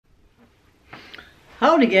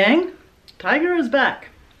Howdy gang, Tiger is back.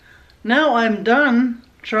 Now I'm done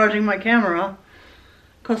charging my camera,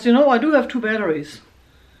 because you know I do have 2 batteries,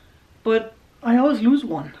 but I always lose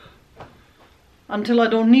one until I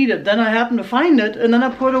don't need it. Then I happen to find it and then I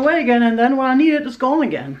put it away again, and then when I need it, it's gone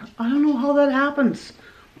again. I don't know how that happens,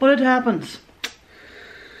 but it happens.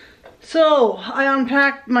 So I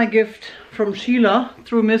unpacked my gift from Sheila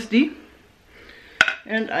through Misty,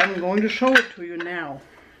 and I'm going to show it to you now.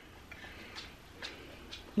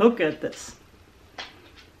 Look at this.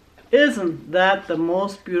 Isn't that the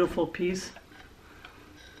most beautiful piece?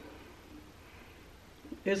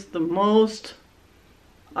 It's the most,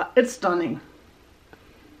 it's stunning.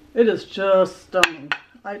 It is just stunning.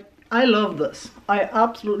 I love this. I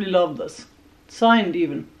absolutely love this. Signed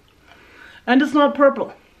even. And it's not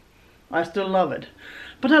purple. I still love it.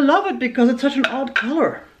 But I love it because it's such an odd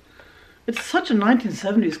color. It's such a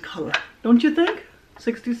 1970s color, don't you think?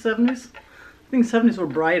 60s, 70s? I think 70s were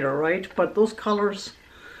brighter, right? But those colors,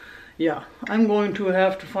 yeah. I'm going to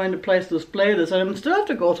have to find a place to display this. I still have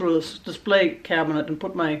to go through this display cabinet and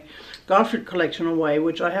put my Garfield collection away,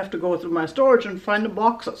 which I have to go through my storage and find the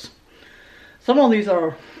boxes. Some of these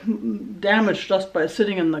are damaged just by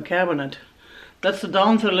sitting in the cabinet. That's the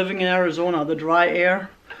downside of living in Arizona, the dry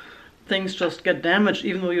air. Things just get damaged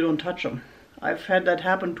even though you don't touch them. I've had that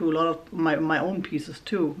happen to a lot of my own pieces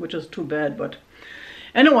too, which is too bad, but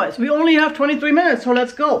anyways, we only have 23 minutes, so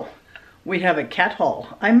let's go. We have a cat haul.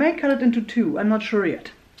 I may cut it into 2, I'm not sure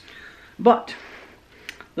yet. But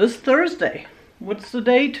this Thursday, what's the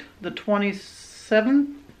date? The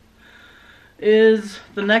 27th is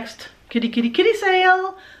the next Kittie Kittie Kitty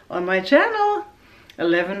sale on my channel.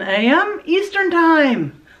 11 AM Eastern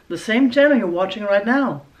Time. The same channel you're watching right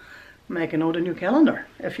now. Make a note in your calendar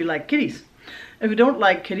if you like kitties. If you don't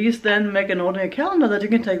like kitties, then make a note in your calendar that you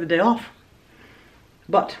can take the day off.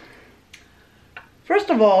 But first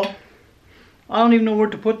of all, I don't even know where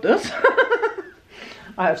to put this.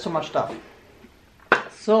 I have so much stuff.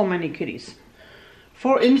 So many kitties.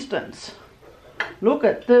 For instance, look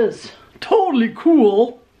at this totally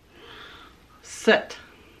cool set.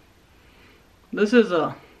 This is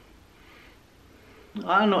a,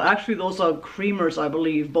 I don't know, actually those are creamers, I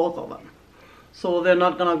believe, both of them. So they're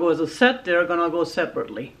not gonna go as a set, they're gonna go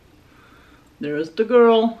separately. There's the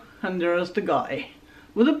girl and there's the guy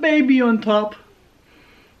with a baby on top.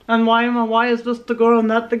 And why is this the girl and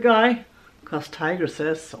not the guy? Because Tiger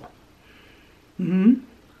says so.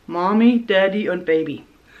 Mommy, daddy and baby.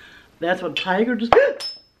 That's what Tiger just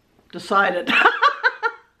decided.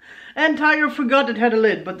 And Tiger forgot it had a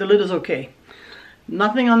lid, but the lid is okay.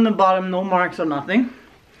 Nothing on the bottom, no marks or nothing.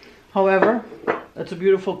 However, it's a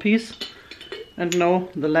beautiful piece. And no,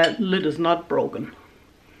 the lid is not broken.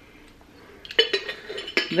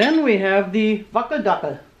 Then we have the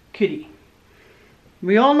Wackeldackel kitty.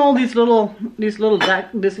 We all know these little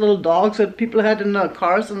dogs that people had in the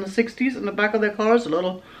cars in the 60s in the back of their cars. The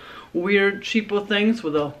little weird cheapo things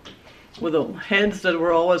with the heads that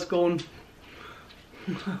were always going,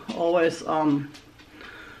 always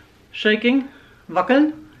shaking,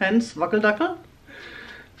 wackeln, hence Wackeldackel,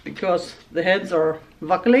 because the heads are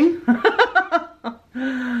wackeling.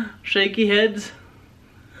 Shaky heads.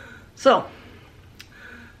 So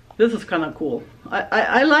this is kind of cool.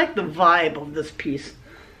 I like the vibe of this piece.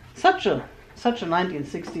 Such a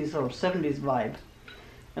 1960s or 70s vibe.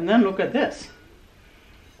 And then look at this.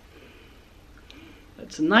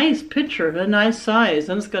 It's a nice picture, a nice size,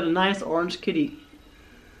 and it's got a nice orange kitty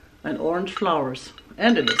and orange flowers,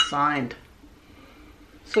 and it is signed.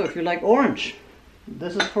 So if you like orange,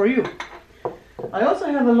 this is for you. I also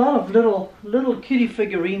have a lot of little kitty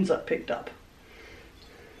figurines I picked up.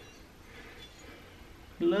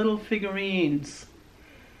 Little figurines.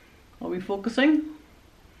 Are we focusing?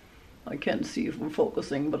 I can't see if we're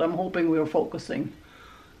focusing, but I'm hoping we're focusing.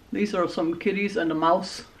 These are some kitties and a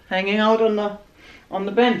mouse hanging out on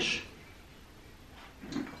the bench.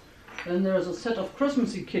 Then there's a set of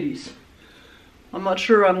Christmassy kitties. I'm not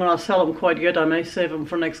sure I'm gonna sell them quite yet. I may save them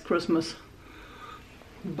for next Christmas.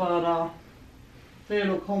 But they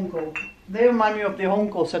look Honko. They remind me of the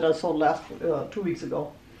Honko set I sold 2 weeks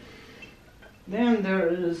ago. Then there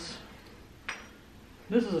is,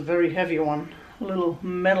 this is a very heavy one. A little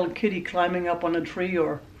metal kitty climbing up on a tree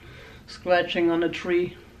or scratching on a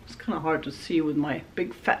tree. It's kind of hard to see with my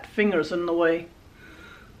big fat fingers in the way.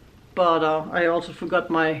 But I also forgot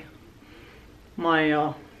my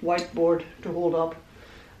whiteboard to hold up.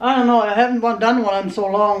 I don't know, I haven't done one in so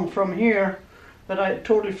long from here that I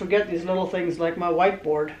totally forget these little things like my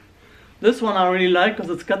whiteboard. This one I really like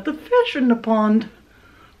because it's got the fish in the pond.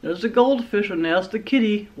 There's the goldfish and there's the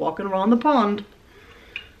kitty walking around the pond.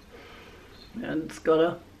 And it's got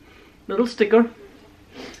a little sticker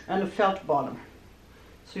and a felt bottom,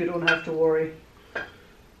 so you don't have to worry.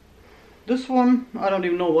 This one, I don't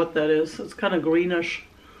even know what that is. It's kind of greenish.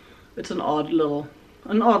 It's an odd little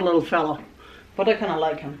fella, but I kind of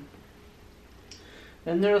like him.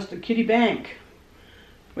 Then there's the Kitty Bank,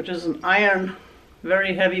 which is an iron,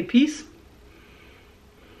 very heavy piece.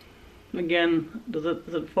 Again, is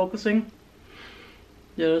it focusing?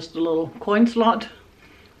 There's the little coin slot,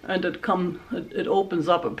 and it opens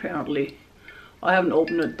up apparently. I haven't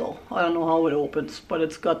opened it though. I don't know how it opens, but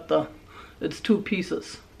it's two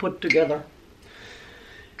pieces put together.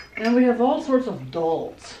 And we have all sorts of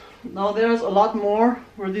dolls. Now there's a lot more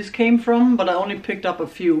where these came from, but I only picked up a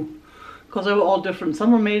few because they were all different.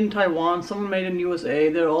 Some were made in Taiwan, some were made in USA.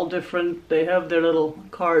 They're all different. They have their little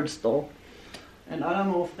cards though. And I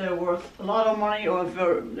don't know if they're worth a lot of money or if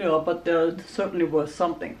they're, but they're certainly worth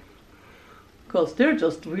something. Because they're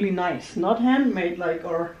just really nice. Not handmade like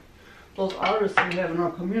those artists we have in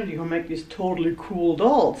our community who make these totally cool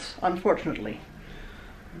dolls, unfortunately.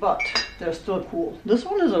 But they're still cool. This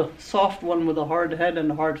one is a soft one with a hard head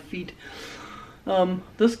and hard feet.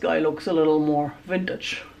 This guy looks a little more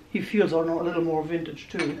vintage. He feels a little more vintage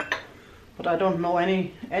too. But I don't know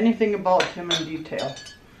anything about him in detail.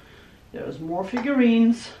 There's more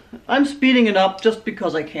figurines. I'm speeding it up just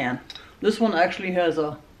because I can. This one actually there's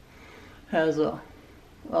a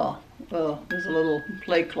little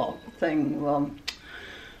play clock thing.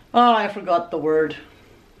 I forgot the word.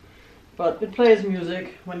 But it plays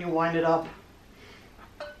music when you wind it up.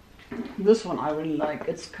 This one I really like.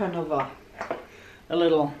 It's kind of a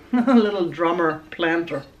little little drummer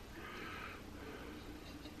planter.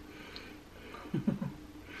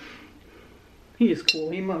 He is cool.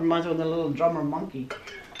 He reminds me of the little drummer monkey.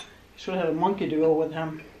 Should have a monkey to go with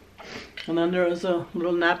him. And then there is a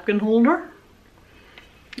little napkin holder.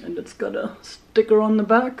 And it's got a sticker on the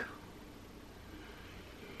back.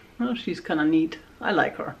 Oh, she's kind of neat. I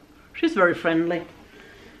like her. She's very friendly.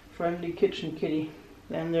 Friendly kitchen kitty.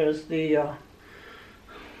 Then there's the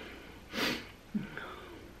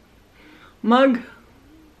mug.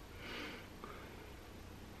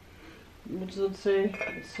 What does it say?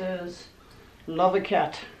 It says, "Love a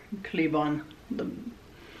cat, Klebon." The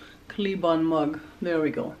Klebon mug. There we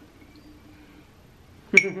go.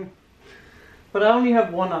 But I only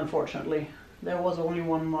have one, unfortunately. There was only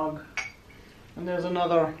one mug. And there's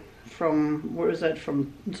another from, where is that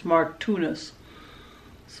from? It's marked Tunis.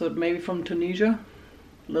 So it may be from Tunisia.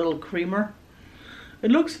 Little creamer.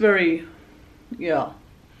 It looks very,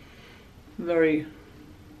 very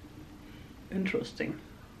interesting.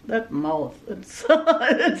 That mouth, it's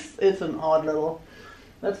it's an odd little,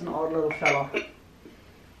 that's an odd little fella.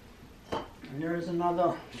 And there's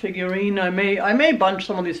another figurine. I may bunch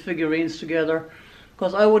some of these figurines together,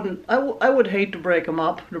 because I would hate to break them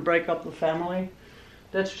up, to break up the family.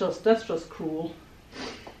 That's just cruel.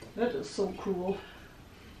 That is so cruel.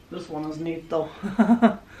 This one is neat though.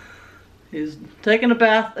 He's taking a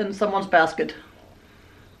bath in someone's basket.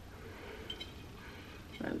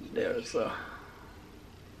 And there's a...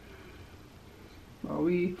 Are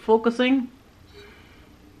we focusing?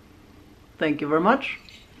 Thank you very much.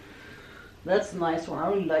 That's a nice one. I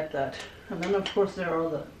really like that. And then of course there are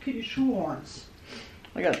the kitty shoe horns.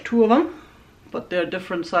 I got two of them, but they're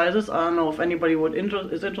different sizes. I don't know if anybody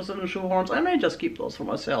is interested in shoe horns. I may just keep those for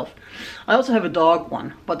myself. I also have a dog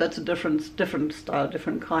one, but that's a different style,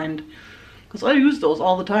 different kind. Because I use those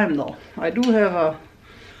all the time though. I do have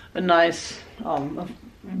a nice a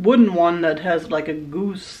wooden one that has like a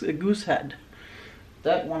goose head.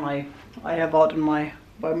 That one I have out in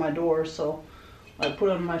by my door, so I put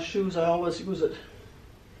it on my shoes. I always use it.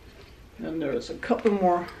 And there's a couple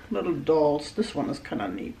more little dolls. This one is kind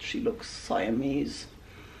of neat. She looks Siamese.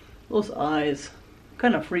 Those eyes,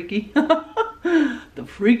 kind of freaky. The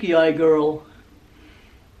freaky eye girl.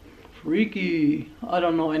 Freaky. I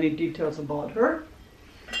don't know any details about her.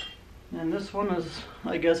 And this one is,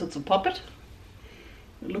 I guess it's a puppet.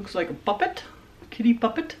 It looks like a puppet. Kitty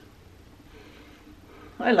puppet.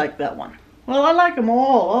 I like that one. Well, I like them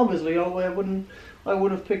all, obviously. I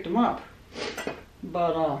would have picked them up.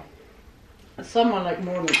 But some I like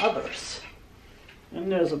more than others.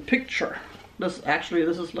 And there's a picture. This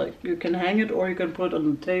is like, you can hang it or you can put it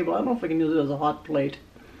on the table. I don't know if I can use it as a hot plate.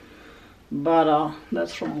 But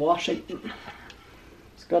that's from Washington.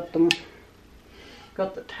 It's got the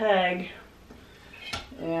tag.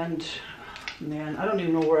 And man, I don't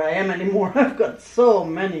even know where I am anymore. I've got so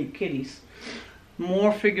many kitties.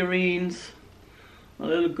 More figurines. A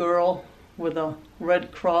little girl with a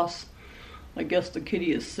red cross. I guess the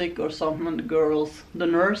kitty is sick or something, and the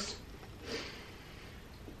nurse.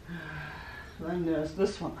 Then there's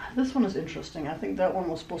this one. This one is interesting. I think that one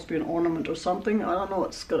was supposed to be an ornament or something. I don't know.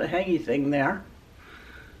 It's got a hangy thing there.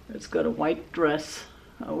 It's got a white dress,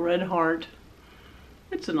 a red heart.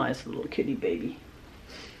 It's a nice little kitty baby.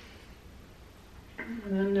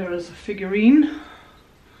 And then there is a figurine.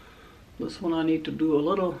 This one I need to do a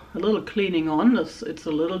little cleaning on. It's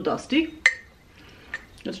a little dusty.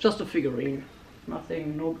 It's just a figurine.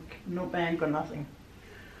 Nothing, no bank or nothing.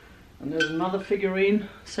 And there's another figurine,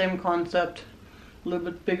 same concept, a little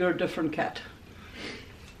bit bigger, different cat.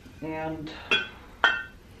 And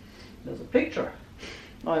there's a picture.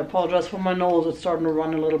 I apologize for my nose, it's starting to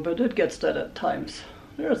run a little bit. It gets that at times.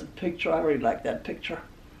 There's a picture, I really like that picture.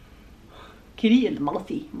 Kitty and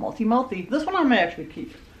mouthy, mouthy. This one I may actually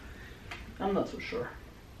keep. I'm not so sure.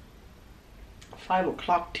 5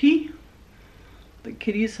 o'clock tea. The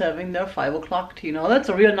kitties having their 5 o'clock tea. Now that's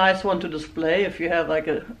a real nice one to display if you have like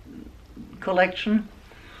a collection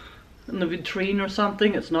in the vitrine or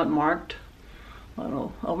something. It's not marked. I don't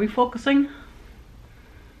know. Are we focusing?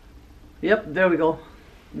 Yep, there we go.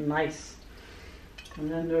 Nice.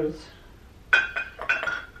 And then there's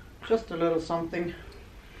just a little something.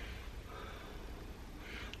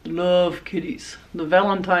 Love kitties. The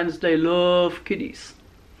Valentine's Day love kitties.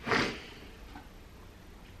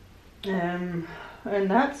 And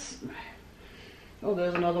that's, oh,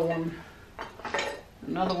 there's another one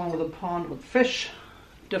with a pond with fish,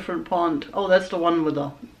 different pond. Oh, that's the one with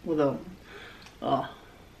the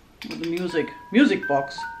music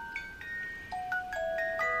box.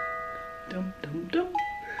 Dum dum dum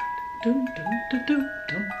dum dum dum dum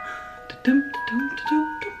dum dum dum dum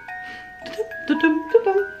dum.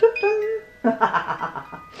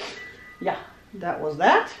 Yeah, that was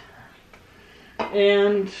that.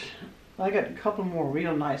 And I got a couple more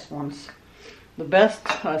real nice ones. The best,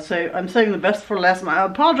 I'm saying the best for last. I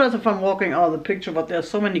apologize if I'm walking out of the picture, but there's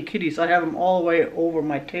so many kitties. I have them all the way over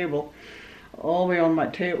my table, all the way on my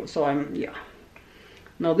table. So yeah.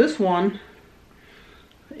 Now this one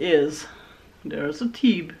is, there's a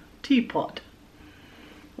teapot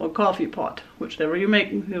or coffee pot, whichever you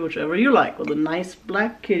make, whichever you like, with a nice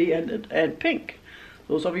black kitty and pink.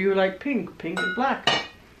 Those of you who like pink and black.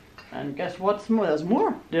 And guess what's more? There's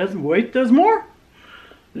more. There's more.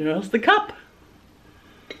 There's the cup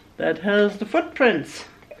that has the footprints,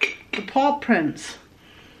 the paw prints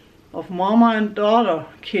of mama and daughter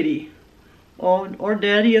kitty, or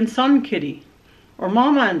daddy and son kitty, or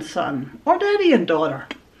mama and son, or daddy and daughter,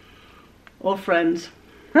 or friends,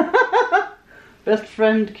 best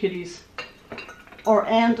friend kitties, or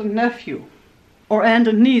aunt and nephew, or aunt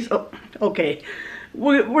and niece. Oh, okay,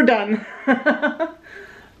 we're done.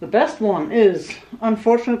 The best one is,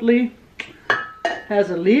 unfortunately, has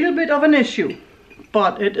a little bit of an issue,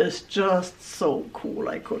 but it is just so cool.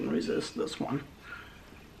 I couldn't resist this one.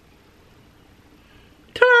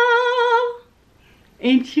 Ta-da!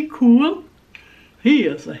 Ain't she cool? He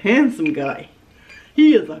is a handsome guy.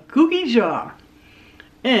 He is a cookie jar.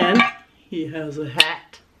 And he has a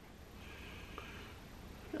hat.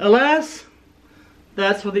 Alas,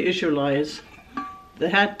 that's where the issue lies. The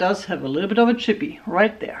hat does have a little bit of a chippy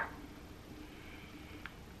right there.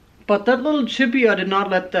 But that little chippy, I did not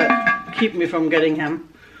let that keep me from getting him.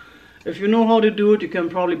 If you know how to do it, you can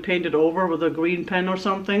probably paint it over with a green pen or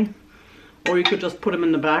something. Or you could just put him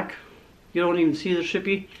in the back. You don't even see the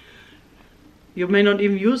chippy. You may not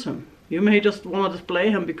even use him. You may just want to display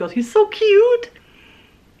him because he's so cute.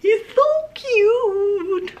 He's so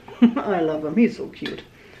cute. I love him. He's so cute.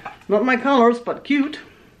 Not my colors, but cute.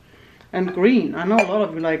 And green. I know a lot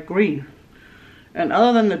of you like green. And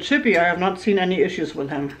other than the chippy, I have not seen any issues with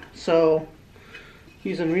him. So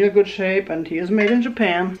he's in real good shape, and he is made in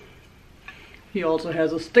Japan. He also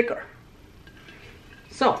has a sticker.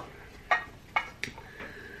 So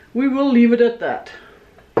we will leave it at that.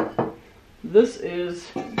 This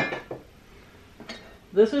is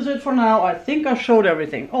it for now. I think I showed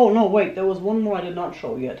everything. Oh no, wait, there was one more I did not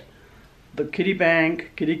show yet. The kitty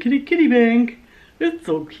bank. Kitty kitty kitty bank. It's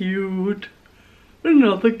so cute.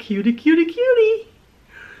 Another cutie cutie cutie.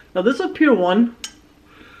 Now this is a Pier 1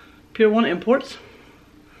 imports.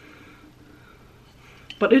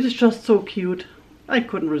 But it is just so cute. I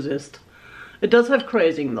couldn't resist. It does have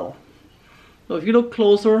crazing though. So if you look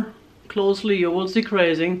closely, you will see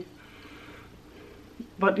crazing.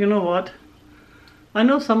 But you know what? I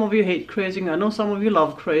know some of you hate crazing. I know some of you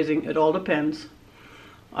love crazing. It all depends.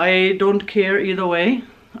 I don't care either way.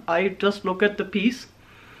 I just look at the piece.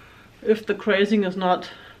 If the crazing is not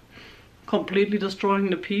completely destroying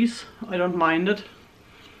the piece, I don't mind it.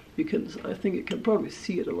 I think you can probably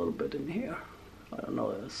see it a little bit in here. I don't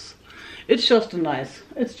know this. It's just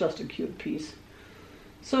a cute piece.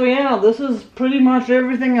 So yeah, this is pretty much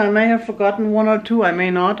everything. I may have forgotten one or two, I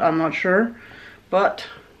may not, I'm not sure. But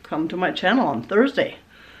come to my channel on Thursday.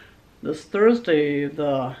 This Thursday,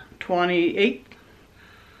 the 28th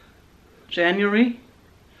January,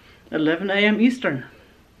 11 AM Eastern.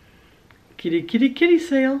 Kitty Kitty Kitty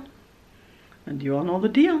sale. And you all know the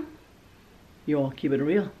deal. You all keep it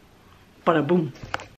real. Bada boom.